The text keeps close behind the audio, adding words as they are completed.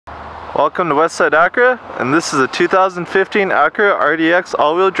Welcome to Westside Acura, and this is a 2015 Acura RDX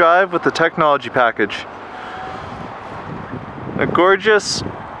all-wheel drive with the technology package. A gorgeous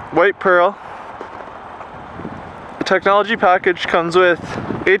white pearl. The technology package comes with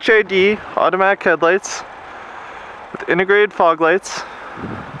HID automatic headlights with integrated fog lights,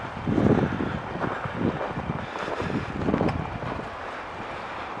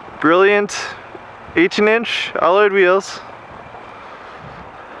 brilliant 18-inch alloyed wheels,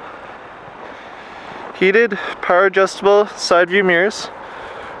 heated power adjustable side view mirrors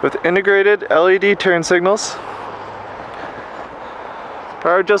with integrated LED turn signals,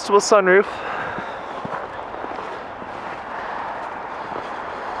 power adjustable sunroof,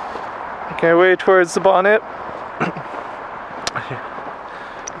 making our way towards the bonnet.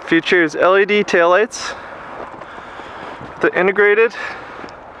 Features LED taillights, the integrated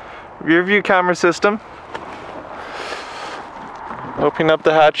rear view camera system. Opening up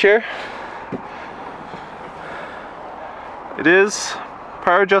the hatch here. It is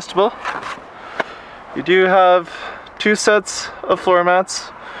power adjustable. You do have two sets of floor mats,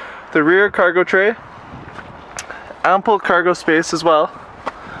 the rear cargo tray, ample cargo space as well.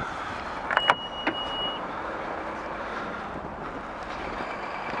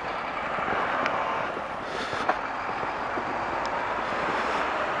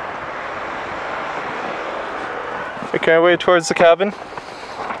 Making our way towards the cabin.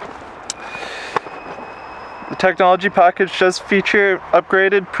 The technology package does feature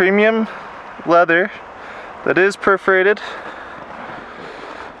upgraded premium leather that is perforated.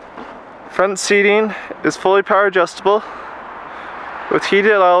 Front seating is fully power adjustable with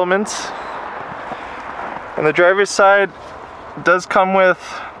heated elements, and the driver's side does come with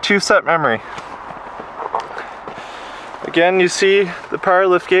 2-set memory. Again, you see the power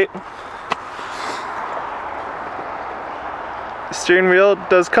liftgate. The steering wheel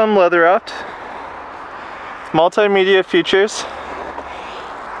does come leather wrapped. Multimedia features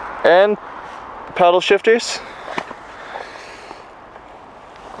and paddle shifters.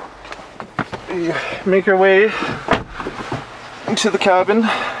 We make our way into the cabin.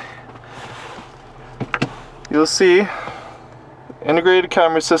 You'll see integrated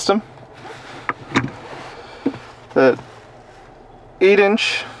camera system, the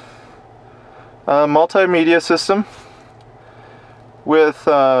 8-inch multimedia system with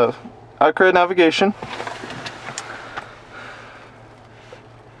Acura navigation.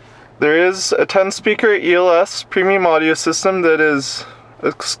 There is a 10-speaker ELS premium audio system that is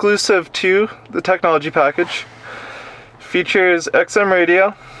exclusive to the technology package. Features XM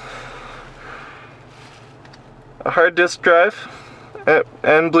radio, a hard disk drive,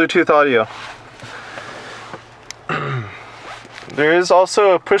 and Bluetooth audio. There is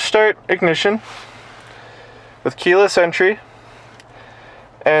also a push start ignition with keyless entry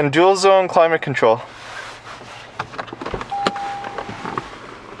and dual zone climate control.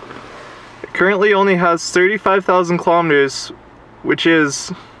 Currently only has 35,000 kilometers, which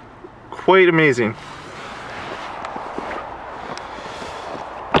is quite amazing.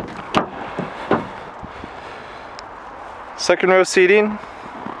 Second row seating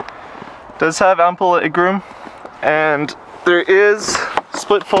does have ample legroom, and there is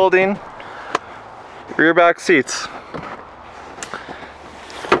split folding rear back seats.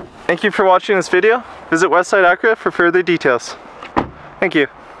 Thank you for watching this video. Visit Westside Acura for further details. Thank you.